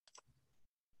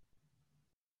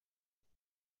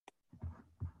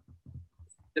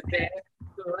The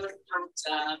barefoot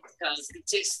hunter, because the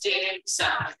statistics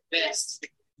are the best.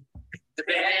 The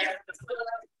barefoot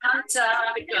hunter,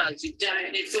 because you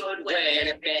don't need footwear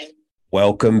to bet.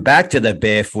 Welcome back to the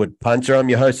Barefoot Punter. I'm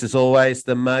your host, as always,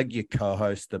 the Mug. Your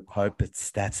co-host, the Pope, but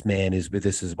Statsman is with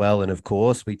us as well. And of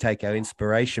course, we take our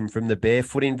inspiration from the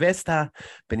Barefoot Investor.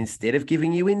 But instead of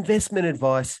giving you investment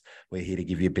advice, we're here to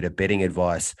give you a bit of betting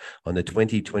advice on the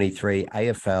 2023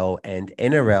 AFL and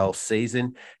NRL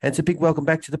season. And it's a big welcome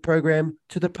back to the program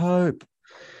to the Pope.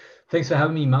 Thanks for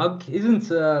having me, Mug. Isn't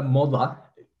Modler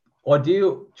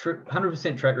ideal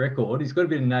 100% track record? He's got a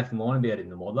bit of Nathan Lyon about him,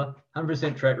 the Modler.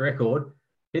 100% track record,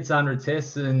 hits 100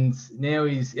 tests, and now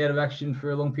he's out of action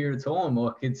for a long period of time.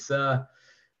 Like it's, I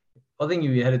think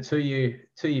he had a two-year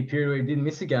period where he didn't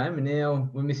miss a game, and now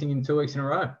we're missing him 2 weeks in a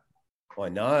row. I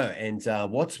know, and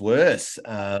what's worse,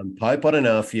 Pope? I don't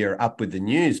know if you're up with the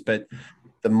news, but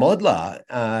the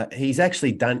Modler, he's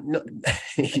actually done.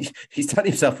 He's done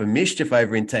himself a mischief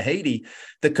over in Tahiti.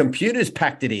 The computer's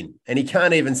packed it in, and he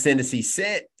can't even send us his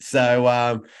set. So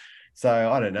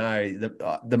I don't know.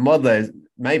 The Modler,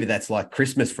 maybe that's like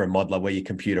Christmas for a Modler, where your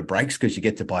computer breaks because you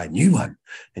get to buy a new one,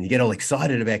 and you get all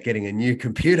excited about getting a new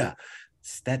computer.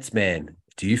 Statsman,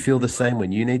 do you feel the same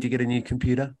when you need to get a new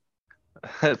computer?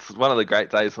 It's one of the great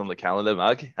days on the calendar,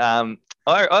 Mug.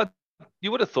 You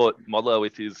would have thought Modler,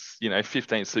 with his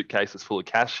 15 suitcases full of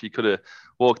cash, he could have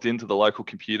walked into the local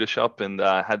computer shop and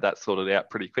had that sorted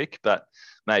out pretty quick. But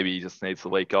maybe he just needs the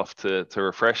week off to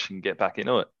refresh and get back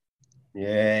into it.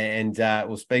 Yeah, and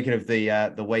well, speaking of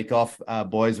the week off,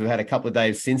 boys, we've had a couple of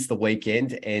days since the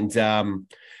weekend, and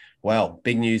well,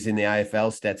 big news in the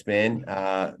AFL stats, man.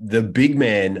 The big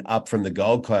man up from the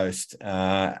Gold Coast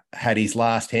had his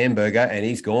last hamburger, and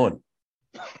he's gone.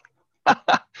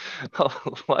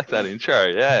 I like that intro.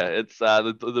 Yeah, it's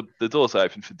the door's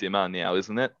open for Dimmer now,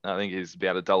 isn't it? I think he's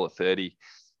about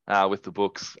 $1.30 with the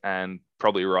books, and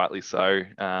probably rightly so.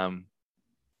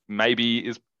 Maybe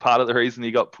is part of the reason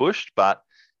he got pushed, but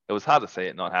it was hard to see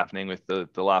it not happening with the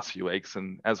last few weeks.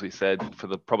 And as we said, for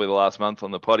probably the last month on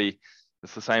the potty,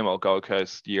 it's the same old Gold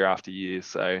Coast year after year.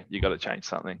 So you got to change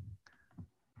something.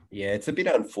 Yeah, it's a bit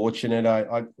unfortunate.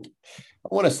 I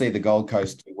want to see the Gold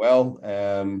Coast do well.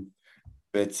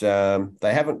 But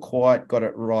they haven't quite got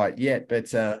it right yet.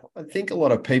 But I think a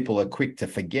lot of people are quick to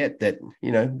forget that,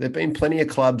 there've been plenty of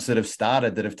clubs that have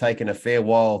started that have taken a fair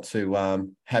while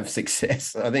to have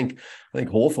success. I think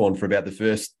Hawthorn for about the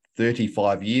first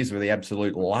 35 years were the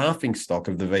absolute laughing stock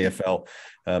of the VFL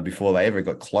before they ever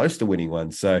got close to winning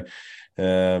one. So,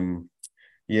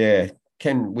 yeah.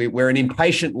 We're an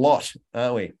impatient lot,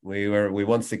 aren't we? We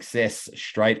want success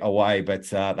straight away, but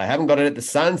they haven't got it at the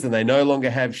Suns, and they no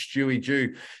longer have Stewie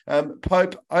Jew.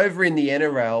 Pope, over in the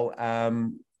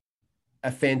NRL,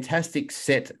 a fantastic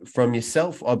set from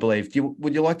yourself, I believe.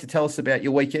 Would you like to tell us about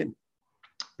your weekend?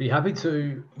 Be happy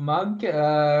to, Mug.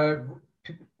 Had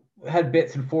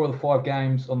bets in 4 of the 5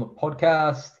 games on the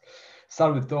podcast.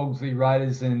 Started with Dogs v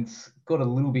Raiders and got a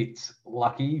little bit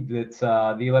lucky that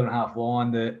the 11.5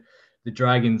 line that the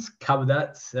Dragons covered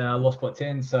that, lost by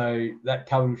 10. So that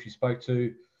cover, which we spoke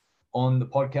to on the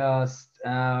podcast,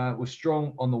 was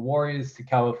strong on the Warriors to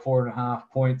cover 4.5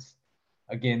 points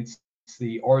against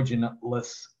the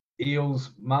originless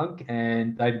Eels, Mug,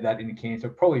 and they did that in the can. So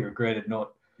probably regretted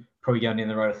not probably going down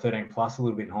the road of 13 plus a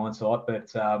little bit in hindsight,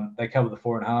 but they covered the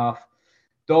 4.5.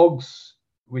 Dogs,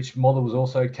 which Model was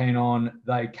also keen on,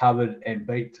 they covered and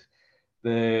beat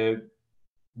the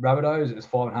Rabbitohs. It was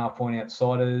 5.5 point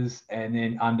outsiders, and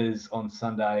then unders on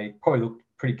Sunday probably looked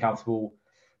pretty comfortable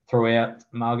throughout.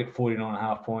 Margaret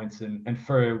 49.5 points, and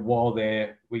for a while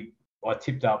there, I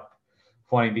tipped up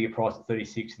finding a bigger price at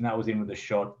 36, and that was in with a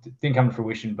shot. Didn't come to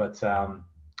fruition, but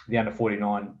the under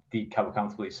 49 did cover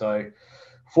comfortably. So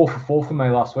 4 for 4 for me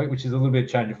last week, which is a little bit of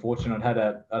change of fortune. I'd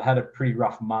had a pretty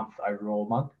rough month overall,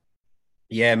 month.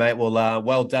 Yeah, mate. Well,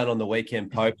 well done on the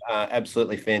weekend, Pope.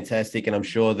 Absolutely fantastic. And I'm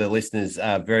sure the listeners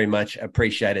very much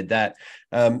appreciated that.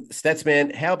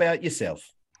 Statsman, how about yourself?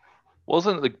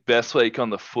 Wasn't the best week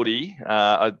on the footy.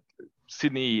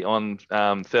 Sydney on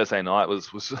Thursday night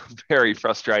was a very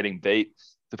frustrating beat,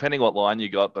 depending what line you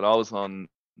got. But I was on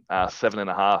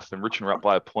 7.5, and Richmond were up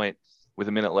by a point with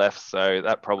a minute left. So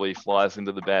that probably flies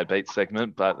into the bad beat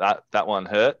segment. But that one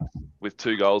hurt with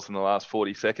 2 goals in the last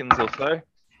 40 seconds or so.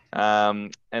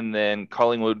 And then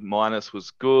Collingwood minus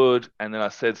was good. And then I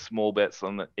said small bets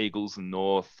on the Eagles and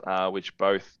North, which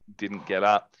both didn't get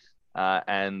up.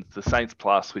 And the Saints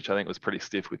plus, which I think was pretty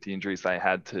stiff with the injuries they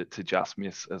had to just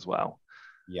miss as well.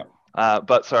 Yeah.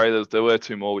 But sorry, there were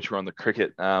 2 more which were on the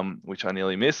cricket, which I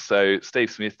nearly missed. So Steve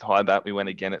Smith, high bat, we went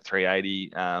again at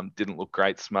 380. Didn't look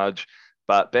great. Smudge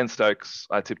But Ben Stokes,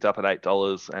 I tipped up at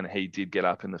 $8, and he did get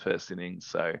up in the first innings.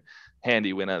 So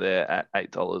handy winner there at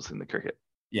 $8 in the cricket.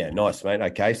 Yeah, nice, mate.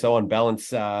 Okay, so on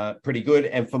balance, pretty good.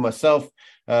 And for myself,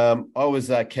 I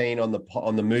was keen on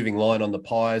the moving line on the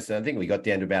Pies. I think we got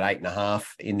down to about 8.5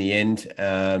 in the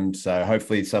end. So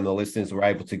hopefully some of the listeners were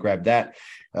able to grab that.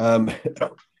 I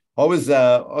was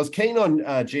keen on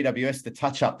GWS to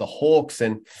touch up the Hawks,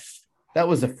 and that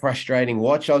was a frustrating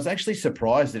watch. I was actually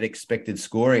surprised that expected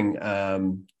scoring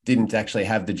didn't actually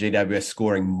have the GWS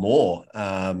scoring more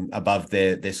above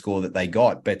their score that they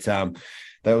got, but.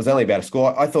 That was only about a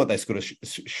score. I thought they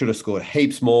should have scored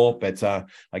heaps more, but I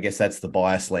guess that's the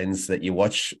bias lens that you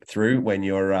watch through when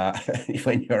you're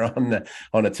when you're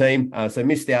on a team. So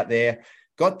missed out there.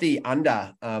 Got the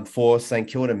under for St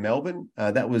Kilda Melbourne.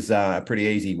 That was a pretty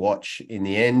easy watch in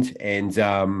the end, and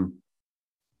then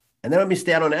I missed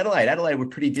out on Adelaide. Adelaide were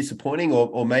pretty disappointing,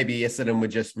 or maybe Essendon were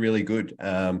just really good,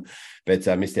 but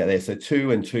I missed out there. So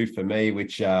 2 and 2 for me,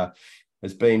 which.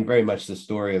 Has been very much the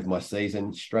story of my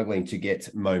season, struggling to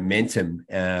get momentum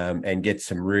and get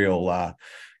some real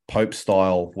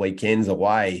Pope-style weekends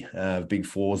away, big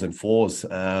 4s and 4s.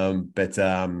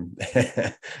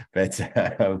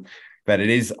 But it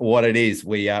is what it is.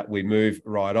 We move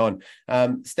right on.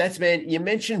 Statsman, you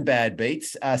mentioned bad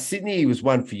beats. Sydney was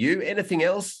one for you. Anything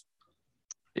else?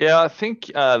 Yeah, I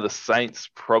think the Saints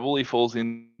probably falls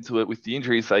into it with the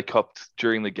injuries they copped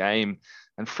during the game.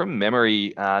 And from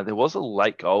memory, there was a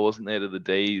late goal, wasn't there, to the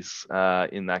D's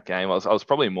in that game? I was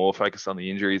probably more focused on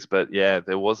the injuries, but yeah,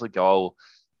 there was a goal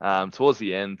towards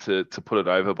the end to put it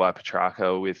over by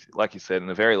Petrarca with, like you said, in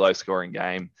a very low-scoring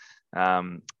game.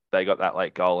 They got that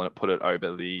late goal and it put it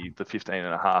over the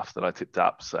 15.5 that I tipped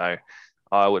up. So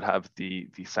I would have the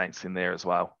Saints in there as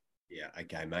well. Yeah,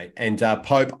 okay, mate. And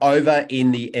Pope, over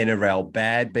in the NRL,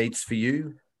 bad beats for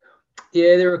you?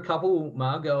 Yeah, there are a couple,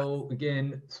 Mark. I'll,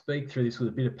 again, speak through this with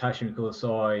a bit of passion because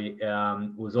I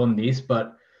was on this,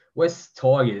 but West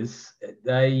Tigers,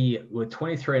 they were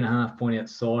 23.5 point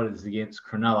outsiders against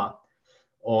Cronulla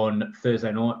on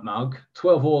Thursday night, Mug.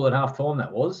 12 all at half-time,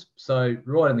 that was. So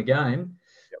right in the game.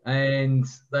 Yep. And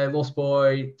they lost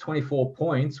by 24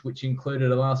 points, which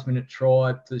included a last-minute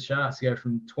try to the Sharks to go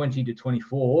from 20 to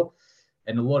 24,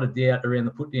 and a lot of doubt around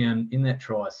the put-down in that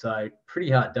try. So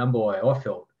pretty hard done by, I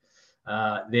felt.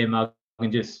 There, Mug,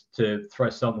 and just to throw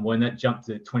something, when that jumped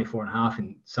to 24.5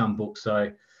 in some books.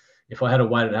 So if I had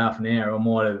waited half an hour, I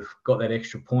might have got that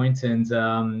extra point and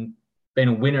been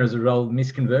a winner as a result of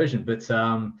misconversion. But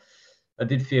I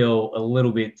did feel a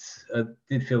little bit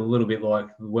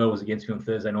like the world was against me on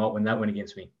Thursday night when that went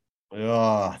against me.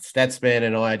 Oh, Statsman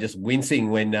and I are just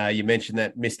wincing when you mentioned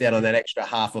that missed out on that extra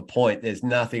half a point. There's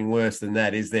nothing worse than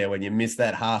that, is there? When you miss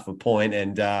that half a point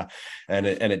and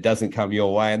it doesn't come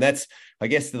your way. And that's, I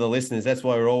guess, to the listeners, that's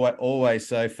why we're always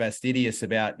so fastidious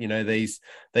about, these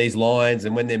lines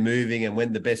and when they're moving and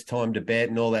when the best time to bet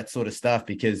and all that sort of stuff,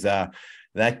 because that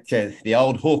the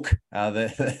old hook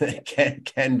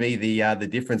can be the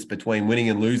difference between winning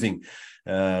and losing.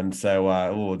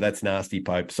 That's nasty,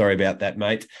 Pope. Sorry about that,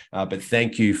 mate. But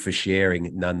thank you for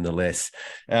sharing nonetheless.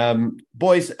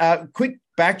 Boys, quick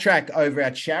backtrack over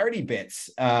our charity bets,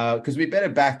 because we better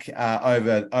back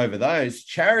over those.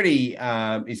 Charity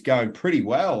is going pretty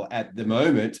well at the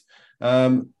moment.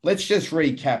 Let's just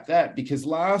recap that, because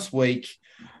last week,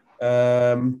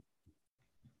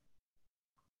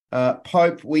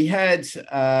 Pope, we had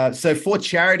so for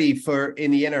charity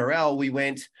in the NRL, we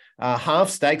went half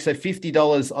stake, so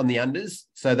 $50 on the unders,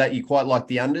 so that you quite like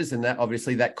the unders, and that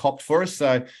obviously that copped for us,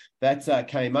 so that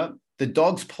came up. The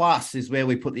Dogs Plus is where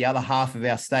we put the other half of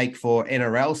our stake for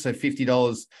NRL, so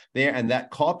 $50 there, and that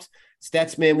copped.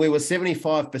 Statsman, we were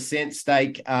 75%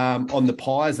 stake on the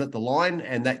Pies at the line,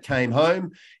 and that came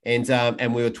home, and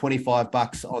we were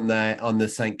 $25 on the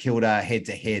St Kilda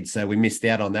head-to-head, so we missed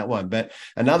out on that one. But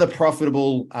another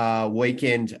profitable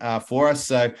weekend for us,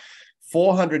 so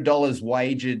 $400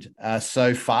 wagered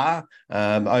so far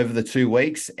over the 2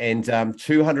 weeks, and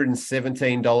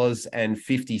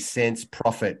 $217.50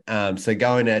 profit. So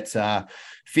going at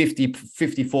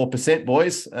 54%,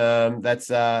 boys.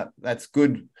 That's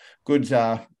good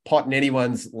pot in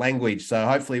anyone's language. So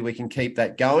hopefully we can keep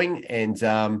that going, and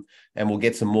we'll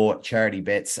get some more charity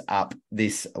bets up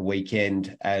this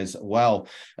weekend as well.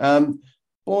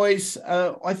 Boys,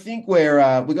 I think we've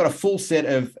got a full set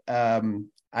of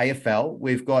AFL.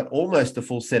 We've got almost a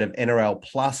full set of NRL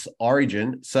plus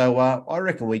Origin. So I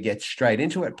reckon we get straight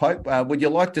into it. Pope, would you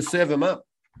like to serve them up?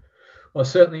 I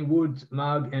certainly would,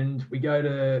 Mug. And we go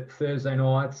to Thursday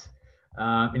night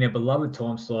in our beloved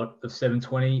time slot of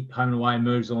 7:20. Home and away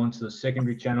moves on to the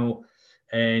secondary channel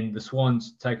and the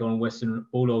Swans take on Western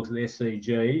Bulldogs at the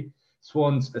SCG.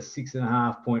 Swans are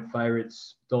 6.5 point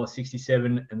favourites,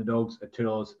 $1.67, and the Dogs are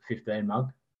 $2.15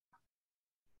 mug.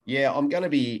 Yeah, I'm going to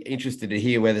be interested to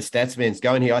hear where the Statsman's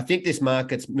going here. I think this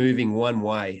market's moving one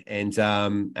way, and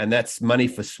that's money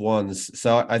for Swans.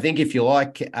 So I think if you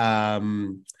like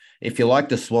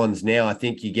the Swans now, I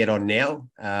think you get on now.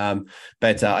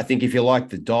 But I think if you like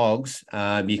the Dogs,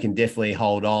 you can definitely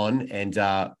hold on and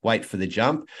wait for the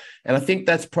jump. And I think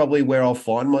that's probably where I'll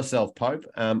find myself, Pope.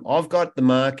 I've got the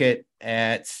market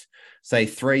at, say,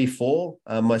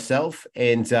 3-4 myself.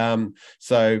 And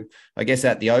so I guess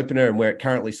at the opener and where it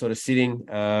currently sort of sitting,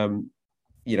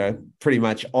 pretty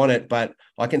much on it. But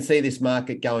I can see this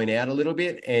market going out a little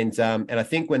bit. And I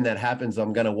think when that happens,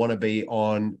 I'm going to want to be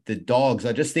on the Dogs.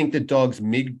 I just think the Dogs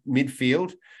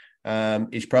midfield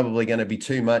is probably going to be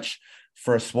too much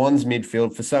for a Swans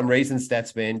midfield. For some reason,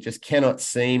 Statsman just cannot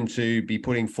seem to be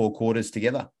putting four quarters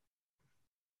together.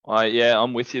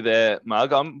 I'm with you there,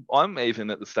 Mug. I'm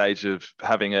even at the stage of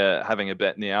having a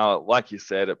bet now. Like you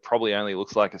said, it probably only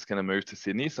looks like it's going to move to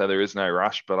Sydney, so there is no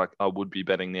rush. But I would be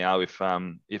betting now if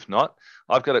not.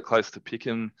 I've got it close to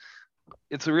Pickham.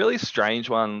 It's a really strange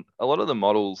one. A lot of the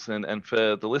models, and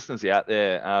for the listeners out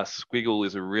there, Squiggle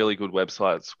is a really good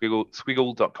website.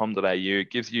 Squiggle.com.au. It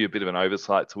gives you a bit of an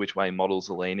oversight to which way models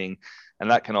are leaning,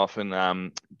 and that can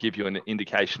often give you an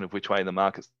indication of which way the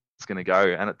market's going to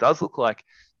go. And it does look like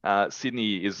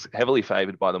Sydney is heavily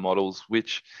favoured by the models,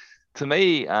 which to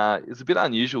me is a bit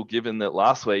unusual given that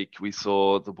last week we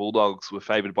saw the Bulldogs were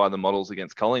favoured by the models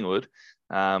against Collingwood.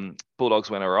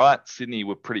 Bulldogs went all right. Sydney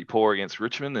were pretty poor against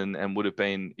Richmond and would have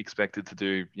been expected to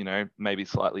do, maybe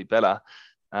slightly better.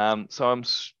 So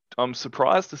I'm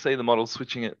surprised to see the models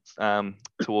switching it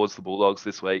towards the Bulldogs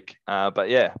this week. But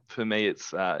yeah, for me,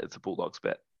 it's a Bulldogs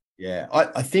bet. Yeah,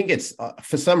 I think it's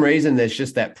for some reason there's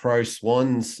just that pro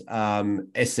Swans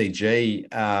SCG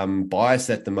bias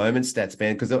at the moment,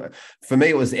 Statsman, because for me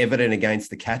it was evident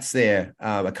against the Cats there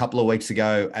a couple of weeks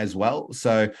ago as well.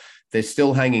 So they're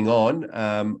still hanging on.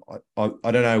 I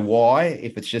don't know why,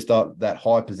 if it's just that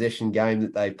high possession game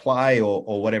that they play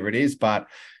or whatever it is, but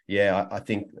yeah, I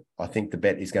think the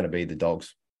bet is going to be the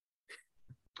Dogs.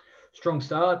 Strong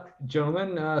start,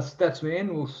 gentlemen.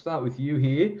 Statsman, we'll start with you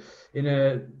here. In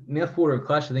a mouthwater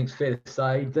clash, I think it's fair to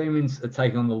say, Demons are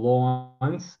taking on the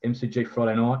Lions, MCG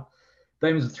Friday night.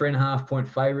 Demons are 3.5 point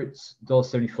favourites,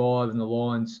 $1.75, and the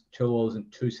Lions,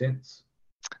 $2.02.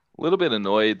 A little bit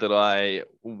annoyed that I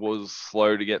was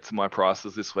slow to get to my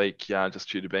prices this week, just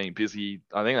due to being busy.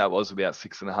 I think that was about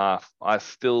 6.5. I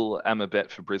still am a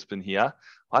bet for Brisbane here.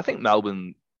 I think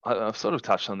Melbourne, I've sort of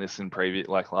touched on this in previous,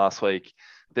 like last week.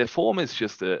 Their form is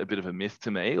just a bit of a myth to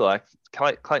me. Like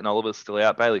Clayton Oliver's still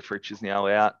out. Bailey Fritsch is now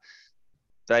out.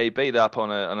 They beat up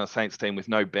on a Saints team with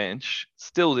no bench.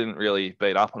 Still didn't really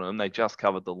beat up on them. They just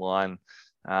covered the line.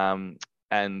 And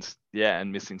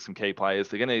missing some key players.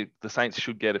 The Saints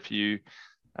should get a few.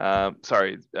 This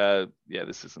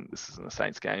isn't a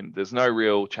Saints game. There's no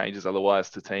real changes otherwise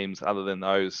to teams other than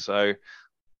those. So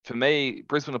for me,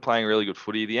 Brisbane are playing really good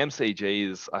footy. The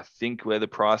MCG is, I think, where the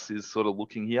price is sort of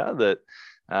looking here, that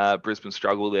Brisbane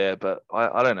struggle there. But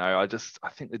I don't know. I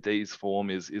think the D's form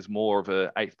is more of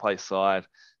a 8th place side,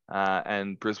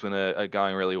 and Brisbane are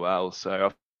going really well. So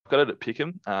I've got it at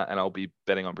Pickham, and I'll be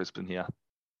betting on Brisbane here.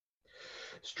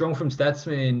 Strong from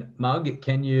Statsman. Mug,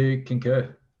 can you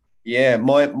concur? Yeah,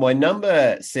 my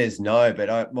number says no,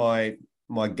 but my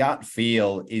gut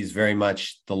feel is very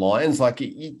much the Lions. Like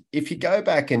if you go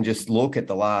back and just look at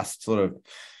the last sort of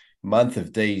month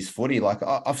of D's footy, like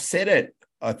I've said it,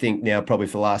 I think now probably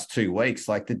for the last 2 weeks,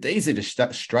 like the D's are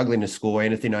just struggling to score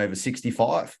anything over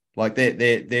 65. Like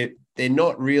they're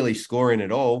not really scoring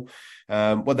at all.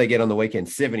 What they get on the weekend,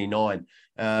 79.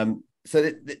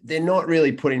 So they're not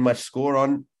really putting much score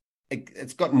on.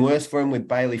 It's gotten worse for them with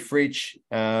Bailey Fritsch.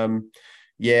 I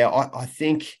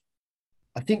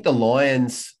think the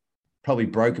Lions probably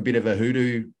broke a bit of a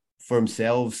hoodoo for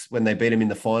themselves when they beat them in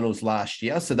the finals last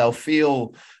year. So they'll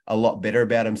feel a lot better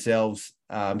about themselves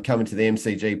coming to the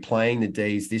MCG, playing the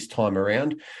Ds this time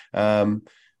around. Hard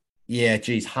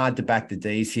to back the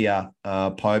Ds here,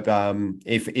 Pope.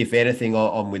 If anything,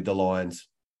 I'm with the Lions.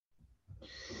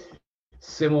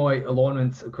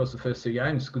 Semi-alignment across the first 2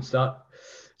 games. Good start,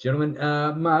 gentlemen.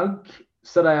 Mug,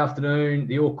 Saturday afternoon,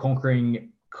 the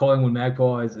all-conquering Collingwood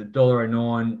Magpies at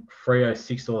 $1.09, Freo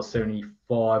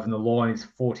 $6.75, and the line is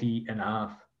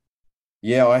 40.5.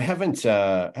 Yeah, I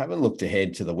haven't looked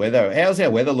ahead to the weather. How's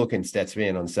our weather looking,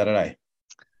 Statsman, on Saturday?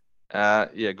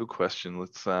 Good question.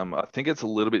 Let's. I think it's a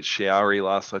little bit showery.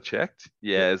 Last I checked.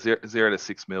 Yeah, 0 to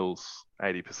 6 mils,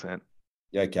 80%.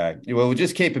 Okay. Well, we'll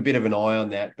just keep a bit of an eye on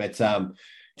that. But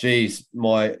geez,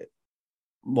 my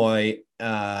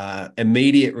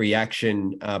immediate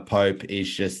reaction, Pope, is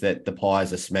just that the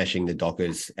Pies are smashing the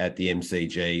Dockers at the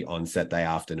MCG on Saturday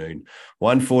afternoon.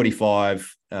 1:45,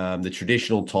 the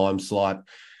traditional time slot.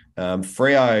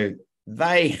 Freo,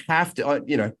 they have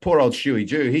to, poor old Shuey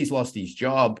Jew, he's lost his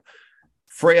job.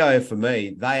 Freo, for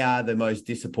me, they are the most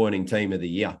disappointing team of the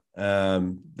year.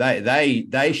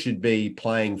 They should be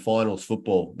playing finals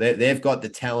football. They've got the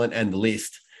talent and the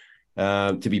list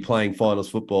to be playing finals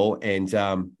football, and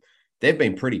they've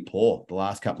been pretty poor the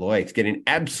last couple of weeks, getting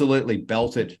absolutely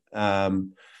belted by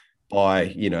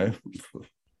a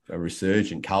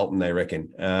resurgent Carlton, they reckon.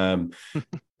 I'm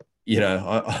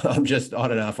just, I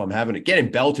don't know if I'm having it. Getting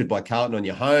belted by Carlton on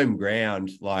your home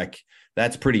ground, like,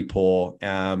 that's pretty poor.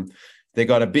 They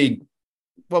got a big,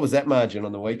 what was that margin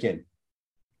on the weekend?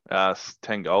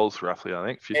 10 goals, roughly, I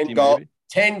think. 50 maybe.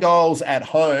 10 goals at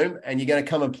home, and you're going to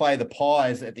come and play the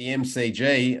Pies at the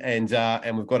MCG,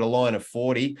 and we've got a line of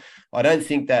 40. I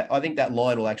think that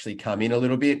line will actually come in a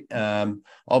little bit.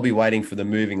 I'll be waiting for the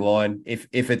moving line. If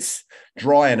it's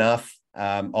dry enough,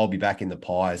 I'll be back in the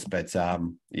Pies. But I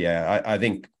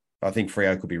think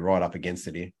Freo could be right up against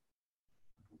it here.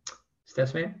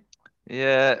 Statsman?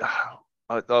 Yeah.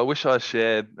 I wish I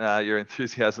shared your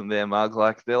enthusiasm there, Mug.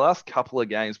 Like, their last couple of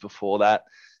games before that,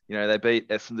 they beat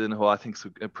Essendon, who I think is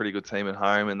a pretty good team at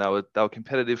home, and they were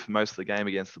competitive for most of the game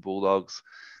against the Bulldogs.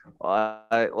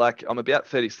 I'm about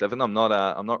 37. I'm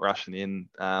not rushing in.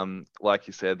 Like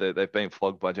you said, they've been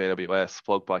flogged by GWS,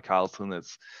 flogged by Carlton.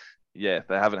 They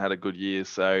haven't had a good year,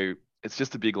 so it's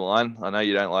just a big line. I know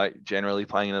you don't like generally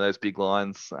playing into those big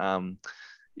lines. I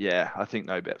think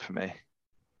no bet for me.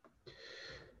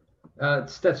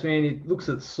 Statsman, it looks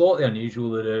slightly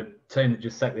unusual that a team that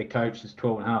just sacked their coach is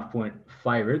 12.5-point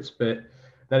favourites, but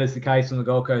that is the case on the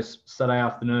Gold Coast Saturday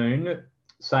afternoon.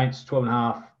 Saints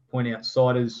 12.5-point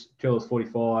outsiders,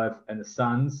 $2.45, and the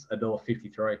Suns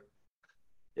 $1.53.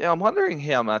 Yeah, I'm wondering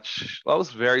how much. I was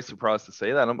very surprised to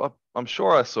see that. I'm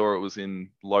sure I saw it was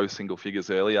in low single figures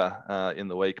earlier in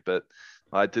the week, but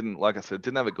I didn't. Like I said,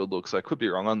 didn't have a good look, so I could be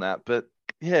wrong on that. But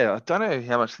yeah, I don't know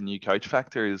how much the new coach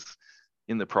factor is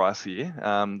in the price here.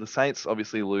 The Saints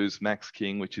obviously lose Max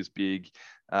King, which is big.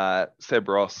 Seb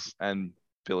Ross and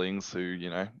Billings, who,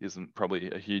 isn't probably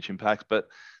a huge impact, but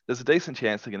there's a decent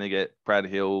chance they're going to get Brad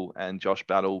Hill and Josh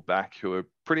Battle back, who are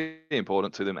pretty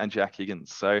important to them, and Jack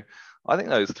Higgins. So I think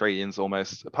those three ins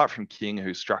almost, apart from King,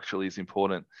 who structurally is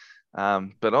important,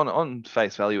 but on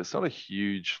face value, it's not a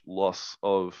huge loss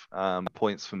of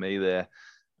points for me there.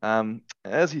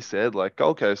 As you said, like,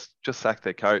 Gold Coast just sacked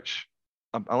their coach.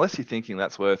 Unless you're thinking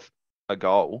that's worth a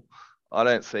goal, I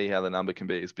don't see how the number can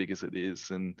be as big as it is.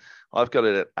 And I've got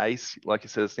it at ace. Like you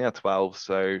said, it's now 12.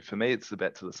 So for me, it's a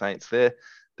bet to the Saints. They're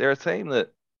a team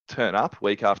that turn up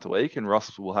week after week, and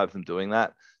Ross will have them doing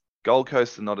that. Gold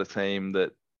Coast are not a team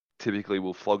that typically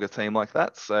will flog a team like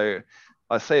that. So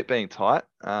I see it being tight.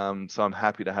 So I'm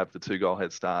happy to have the 2-goal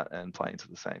head start and play into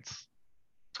the Saints.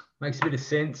 Makes a bit of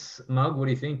sense. Mug, what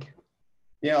do you think?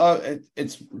 Yeah,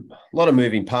 it's a lot of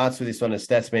moving parts with this one, as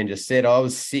Statsman just said. I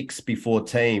was 6 before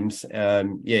teams.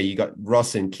 You got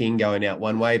Ross and King going out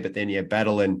one way, but then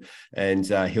Battle and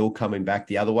Hill coming back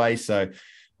the other way. So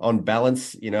on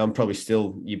balance, I'm probably still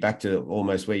back to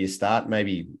almost where you start.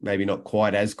 Maybe not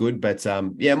quite as good, but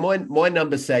my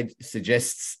number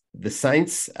suggests the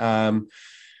Saints. Don't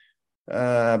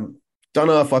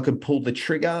know if I could pull the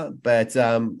trigger, but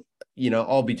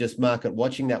I'll be just market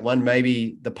watching that one.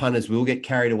 Maybe the punters will get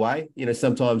carried away.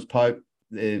 Sometimes, Pope,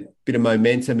 a bit of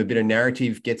momentum, a bit of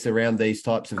narrative gets around these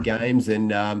types of games, and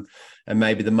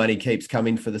maybe the money keeps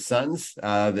coming for the Suns,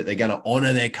 that they're going to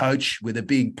honour their coach with a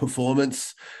big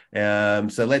performance.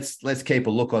 So let's keep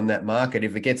a look on that market.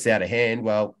 If it gets out of hand,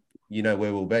 well, where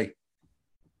we'll be.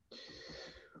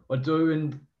 I do,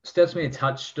 and Statsman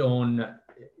touched on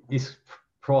this.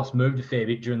 Price moved a fair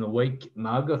bit during the week,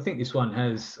 Mug. I think this one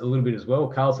has a little bit as well.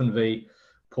 Carlton v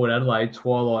Port Adelaide,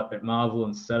 Twilight at Marvel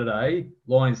on Saturday.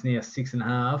 Line is now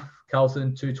 6.5.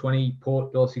 Carlton, 2.20.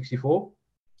 Port, $1.64.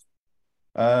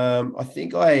 I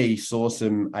think I saw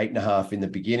some 8.5 in the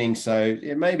beginning, so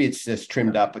maybe it's just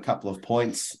trimmed up a couple of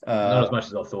points. Not as much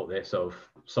as I thought there, so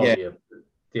sorry.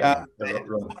 Might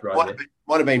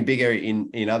have been bigger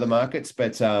in other markets,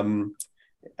 but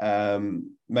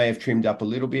may have trimmed up a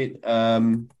little bit.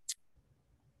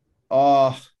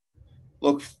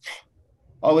 Look,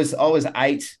 I was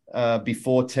 8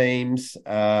 before teams.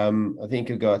 I think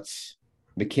I got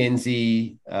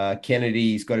McKenzie,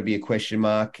 Kennedy's got to be a question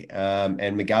mark,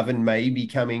 and McGovern may be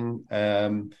coming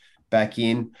back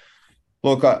in.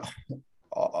 Look,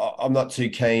 I'm not too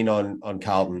keen on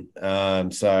Carlton.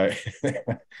 So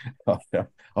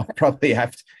I'll probably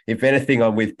have to, if anything,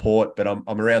 I'm with Port, but I'm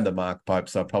around the mark, Pope,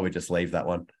 so I'll probably just leave that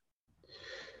one.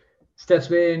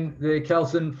 Statsman, the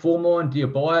Carlton form line, do you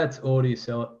buy it or do you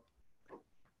sell it?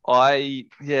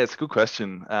 It's a good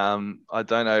question. I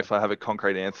don't know if I have a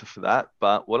concrete answer for that,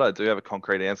 but what I do have a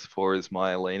concrete answer for is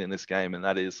my lean in this game, and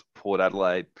that is Port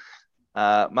Adelaide.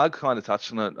 Mug kind of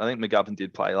touched on it. I think McGovern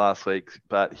did play last week,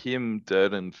 but him,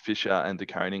 Durden, Fisher, and De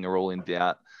Koning are all in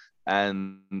doubt,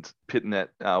 and Pitnet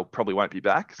probably won't be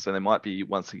back, so they might be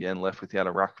once again left without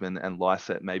a ruckman, and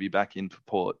Lysett maybe back in for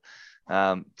Port.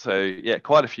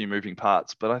 Quite a few moving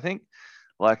parts, but I think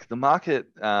like the market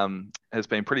has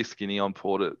been pretty skinny on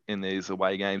Port in these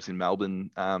away games in Melbourne.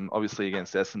 Obviously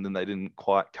against Essendon, they didn't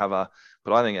quite cover,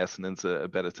 but I think Essendon's a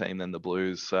better team than the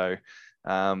Blues. So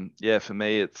for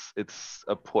me, it's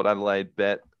a Port Adelaide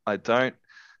bet. I don't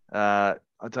know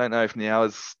if now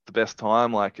is the best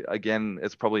time. Like again,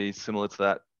 it's probably similar to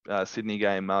that Sydney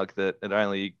game, Mug, that it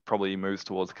only probably moves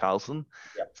towards Carlton.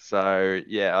 Yep. So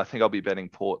I think I'll be betting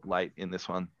Port late in this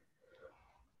one.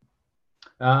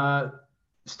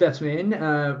 Statsman,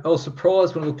 I was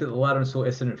surprised when I looked at the ladder and saw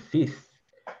Essendon at 5th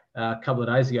a couple of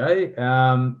days ago.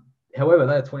 However,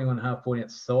 they are 21.5 point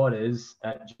outsiders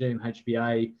at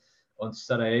GMHBA on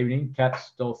Saturday evening.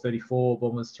 Cats $1.34,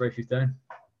 Bombers $3.15.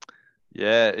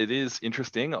 Yeah, it is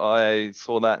interesting. I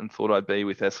saw that and thought I'd be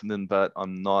with Essendon, but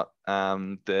I'm not.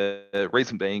 The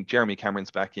reason being, Jeremy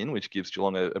Cameron's back in, which gives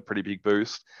Geelong a pretty big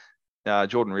boost.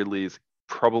 Jordan Ridley is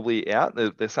probably out.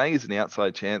 They're saying he's an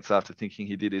outside chance after thinking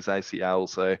he did his ACL,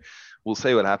 so we'll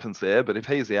see what happens there. But if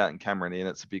he's out and Cameron in,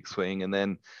 it's a big swing. And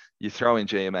then you throw in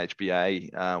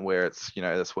GMHBA, where it's,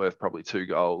 that's worth probably 2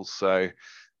 goals. So,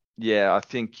 I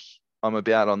think I'm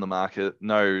about on the market.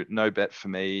 No bet for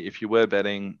me. If you were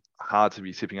betting, hard to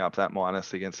be tipping up that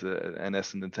minus against an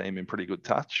Essendon team in pretty good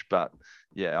touch. But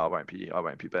I won't be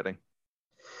betting.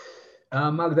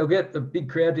 Mark, they'll get a big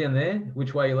crowd down there.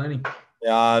 Which way are you leaning?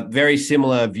 Very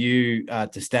similar view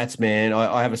to Statsman.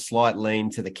 I have a slight lean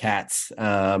to the Cats,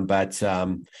 but that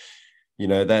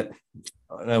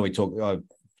I know I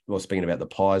was speaking about the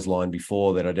Pies line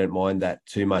before that I don't mind that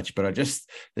too much, but there's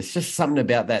just something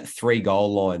about that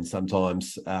 3-goal line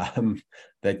sometimes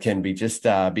that can be just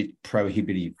a bit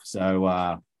prohibitive. So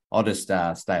I'll just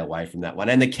stay away from that one.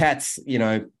 And the Cats,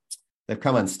 they've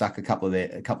come unstuck a couple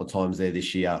of times there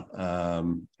this year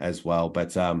as well,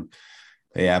 but.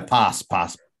 Pass,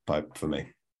 Pope for me.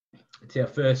 It's our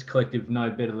first collective no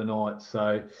bet of the night,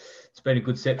 so it's been a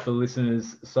good set for the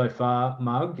listeners so far,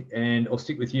 Mug. And I'll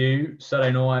stick with you.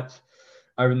 Saturday night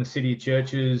over in the City of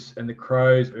Churches, and the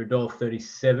Crows are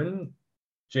 $1.37,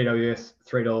 GWS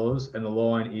 $3, and the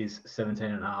line is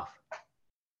 17.5.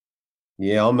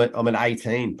 Yeah, I'm an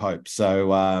 18, Pope,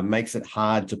 so makes it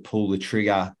hard to pull the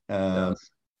trigger.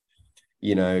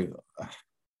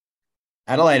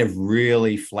 Adelaide have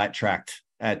really flat-tracked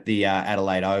at the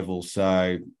Adelaide Oval.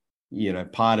 So,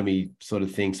 part of me sort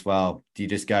of thinks, well, do you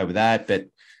just go with that? But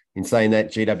in saying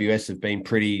that, GWS have been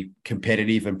pretty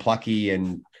competitive and plucky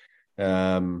and,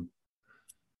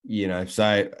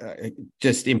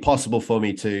 just impossible for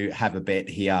me to have a bet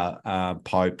here,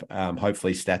 Pope.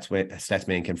 Hopefully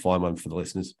Statsman can find one for the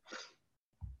listeners.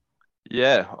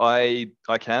 Yeah, I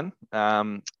can.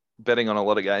 Betting on a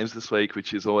lot of games this week,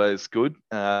 which is always good.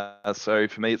 So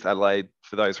for me, it's Adelaide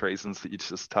for those reasons that you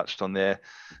just touched on there.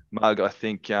 Mug, I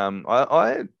think I am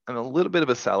a little bit of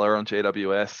a seller on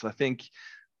GWS. I think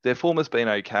their form has been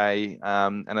okay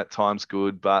and at times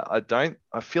good, but I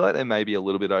feel like they may be a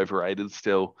little bit overrated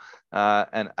still.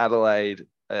 And Adelaide,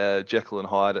 Jekyll and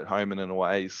Hyde at home and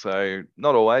away. So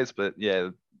not always, but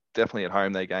definitely at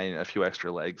home they gain a few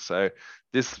extra legs. So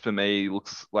this for me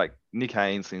looks like Nick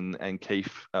Haynes and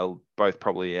Keefe are both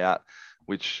probably out,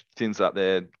 which thins up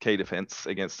their key defence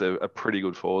against a pretty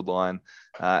good forward line.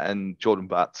 And Jordan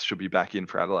Butts should be back in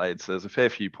for Adelaide. So there's a fair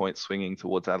few points swinging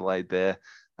towards Adelaide there.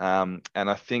 And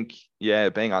I think,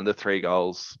 being under 3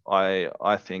 goals,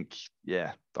 I think,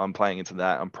 I'm playing into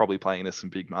that. I'm probably playing into some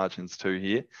big margins too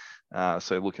here.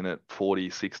 So looking at 40,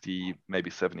 60, maybe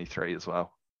 73 as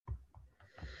well.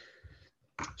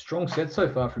 Strong set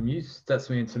so far from you,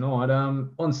 Statsman, tonight.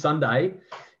 On Sunday,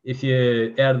 if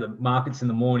you're out of the markets in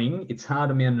the morning, it's hard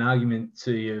to mount an argument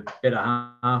to your better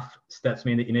half,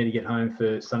 Statsman, that you need to get home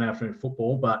for Sunday afternoon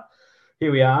football. But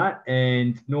here we are,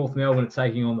 and North Melbourne are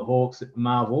taking on the Hawks at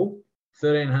Marvel.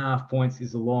 13.5 points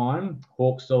is the line.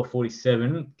 Hawks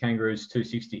 $1.47, Kangaroos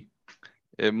 $2.60.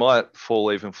 It might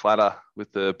fall even flatter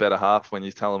with the better half when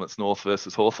you tell them it's North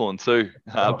versus Hawthorn too,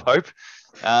 Pope.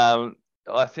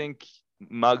 I think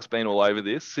Mug's been all over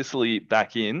this. Sicily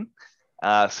back in.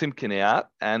 Simpkin out,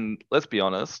 and let's be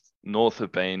honest, North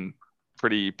have been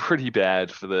pretty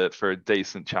bad for a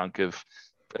decent chunk of,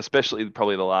 especially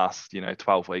probably the last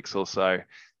 12 weeks or so.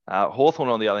 Hawthorn,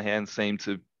 on the other hand, seem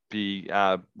to be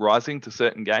rising to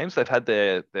certain games. They've had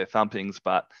their thumpings,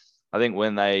 but I think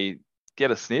when they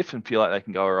get a sniff and feel like they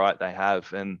can go all right, they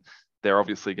have, and they're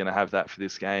obviously going to have that for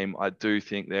this game. I do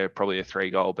think they're probably a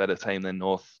 3-goal better team than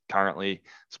North currently,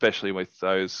 especially with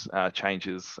those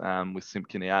changes with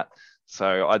Simpkin out.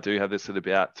 So I do have this at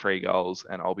about 3 goals,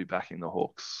 and I'll be backing the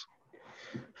Hawks.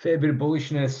 Fair bit of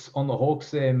bullishness on the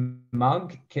Hawks there,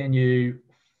 Mug. Can you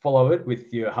follow it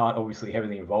with your heart obviously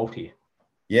heavily involved here?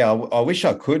 Yeah, I wish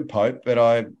I could, Pope,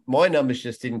 but my numbers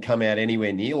just didn't come out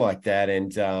anywhere near like that.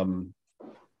 And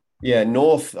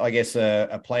North, I guess,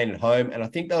 are playing at home, and I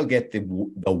think they'll get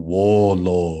the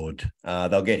Warlord.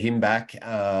 They'll get him back.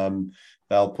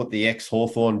 They'll put the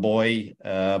ex-Hawthorn boy,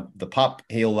 the pup.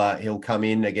 He'll come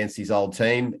in against his old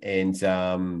team, and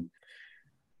I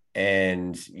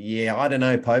don't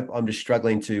know, Pope. I'm just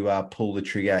struggling to pull the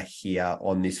trigger here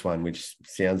on this one, which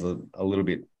sounds a little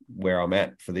bit where I'm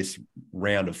at for this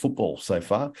round of football so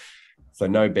far. So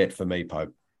no bet for me,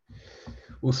 Pope.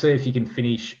 We'll see if you can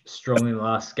finish strong in the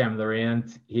last game of the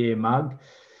round here, Mug.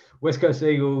 West Coast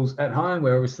Eagles at home,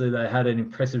 where obviously they had an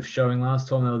impressive showing last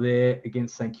time they were there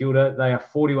against St Kilda. They are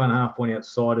 41.5 point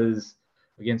outsiders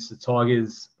against the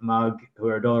Tigers, Mug, who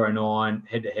are $1.09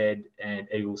 head-to-head, and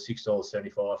Eagles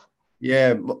 $6.75.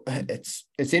 Yeah,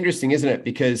 it's interesting, isn't it?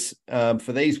 Because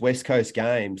for these West Coast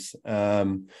games,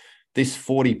 this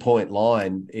 40-point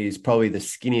line is probably the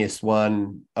skinniest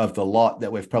one of the lot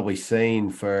that we've probably seen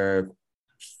for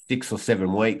 6 or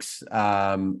 7 weeks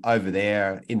over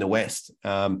there in the West.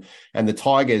 And the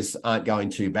Tigers aren't going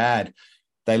too bad.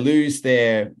 They lose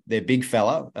their big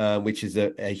fella, which is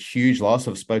a huge loss.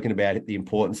 I've spoken about the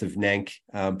importance of Nank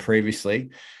previously.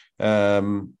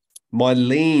 My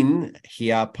lean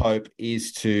here, Pope,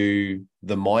 is to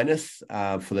the minus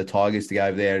for the Tigers to go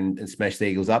over there and smash the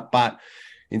Eagles up. But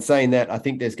in saying that, I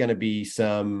think there's going to be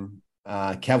some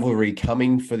cavalry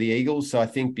coming for the Eagles. So I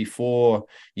think before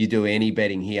you do any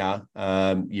betting here,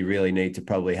 you really need to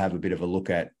probably have a bit of a look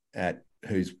at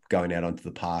who's going out onto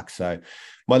the park. So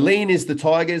my lean is the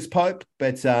Tigers, Pope,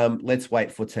 but let's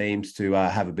wait for teams to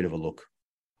have a bit of a look.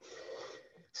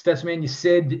 Statsman, you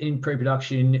said in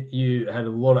pre-production you had a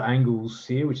lot of angles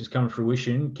here, which has come to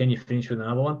fruition. Can you finish with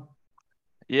another one?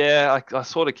 Yeah, I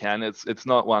sort of can. It's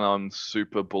not one I'm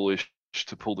super bullish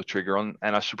to pull the trigger on,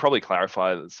 and I should probably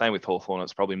clarify the same with Hawthorn.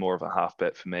 It's probably more of a half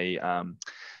bet for me. I've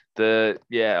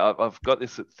got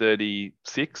this at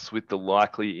 36 with the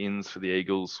likely ins for the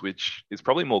Eagles, which is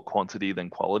probably more quantity than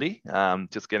quality.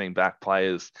 Just getting back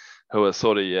players who are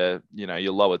sort of your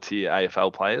lower tier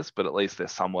AFL players, but at least they're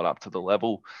somewhat up to the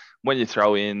level. When you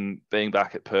throw in being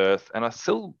back at Perth, and I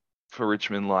still for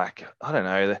Richmond, I don't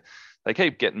know, they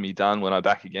keep getting me done when I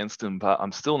back against them, but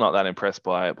I'm still not that impressed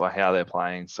by how they're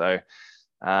playing. So,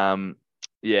 I'll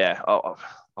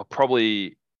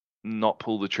probably not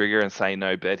pull the trigger and say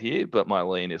no bet here, but my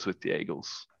lean is with the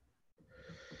Eagles.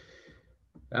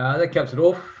 That caps it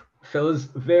off, fellas.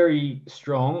 Very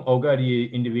strong. I'll go to you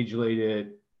individually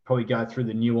to probably go through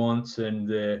the nuance and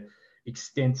the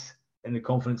extent and the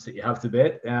confidence that you have to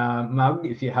bet. Mug,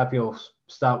 if you're happy, I'll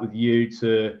start with you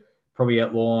to probably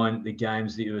outline the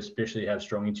games that you especially have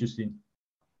strong interest in.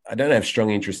 I don't have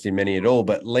strong interest in many at all,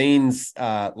 but leans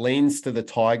to the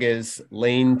Tigers,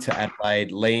 lean to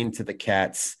Adelaide, lean to the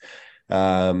Cats.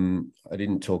 I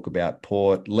didn't talk about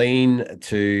Port. Lean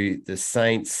to the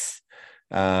Saints.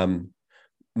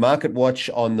 Market watch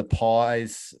on the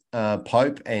Pies,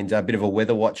 Pope, and a bit of a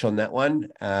weather watch on that one.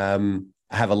 I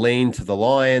have a lean to the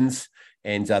Lions,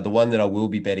 and the one that I will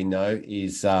be betting though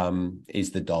is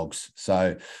the Dogs.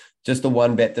 So just the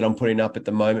one bet that I'm putting up at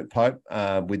the moment, Pope,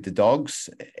 with the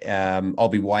Dogs. I'll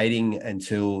be waiting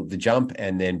until the jump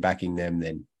and then backing them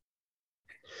then.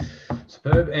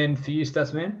 Superb. And for you,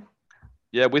 Statsman?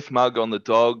 Yeah, with Mug on the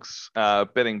Dogs,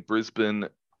 betting Brisbane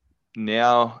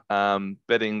now,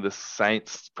 betting the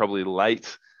Saints probably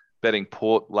late, betting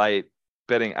Port late,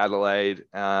 betting Adelaide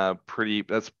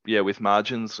with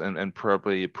margins and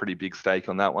probably a pretty big stake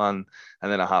on that one,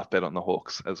 and then a half bet on the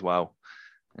Hawks as well.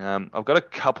 I've got a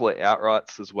couple of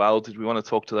outrights as well. Did we want to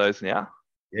talk to those now?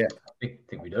 Yeah, I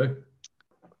think we do.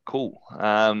 Cool.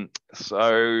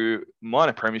 So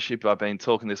minor premiership, I've been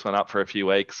talking this one up for a few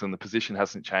weeks and the position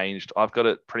hasn't changed. I've got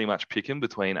it pretty much picking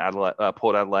between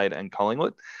Port Adelaide and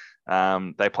Collingwood.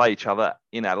 They play each other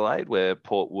in Adelaide, where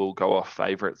Port will go off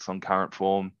favourites on current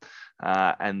form.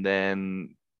 And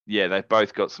then, they've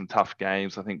both got some tough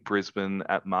games. I think Brisbane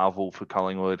at Marvel for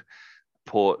Collingwood.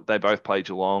 Port, they both play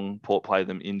Geelong. Port play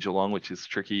them in Geelong, which is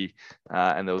tricky.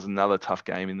 And there was another tough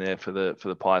game in there for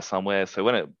the Pies somewhere. So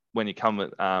when you come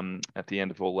at the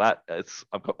end of all that,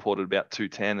 I've got Port at about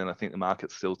 210, and I think the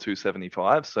market's still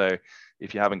 275. So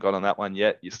if you haven't got on that one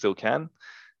yet, you still can.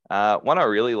 One I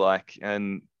really like,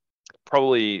 and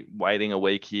probably waiting a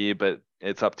week here, but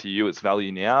it's up to you. It's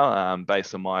value now.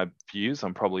 Based on my views,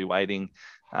 I'm probably waiting.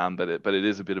 But it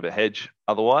is a bit of a hedge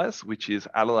otherwise, which is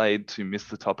Adelaide to miss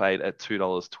the top 8 at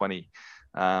 $2.20.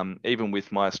 Even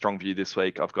with my strong view this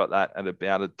week, I've got that at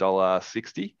about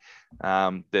 $1.60.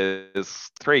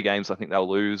 There's 3 games I think they'll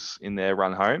lose in their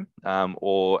run home,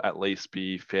 or at least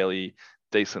be fairly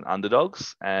decent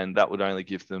underdogs, and that would only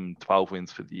give them 12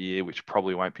 wins for the year, which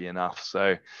probably won't be enough.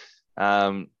 So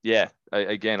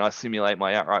again, I simulate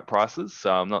my outright prices, so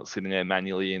I'm not sitting there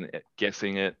manually and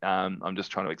guessing it. I'm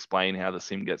just trying to explain how the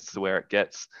sim gets to where it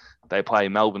gets. They play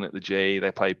Melbourne at the G,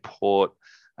 they play Port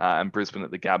and Brisbane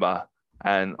at the Gabba,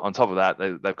 and on top of that,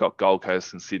 they've got Gold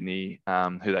Coast and Sydney,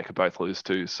 who they could both lose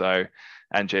to. So,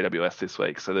 and GWS this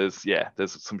week. So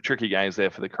there's some tricky games there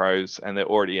for the Crows, and they're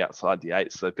already outside the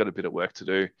 8, so they've got a bit of work to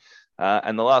do.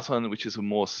 And the last one, which is a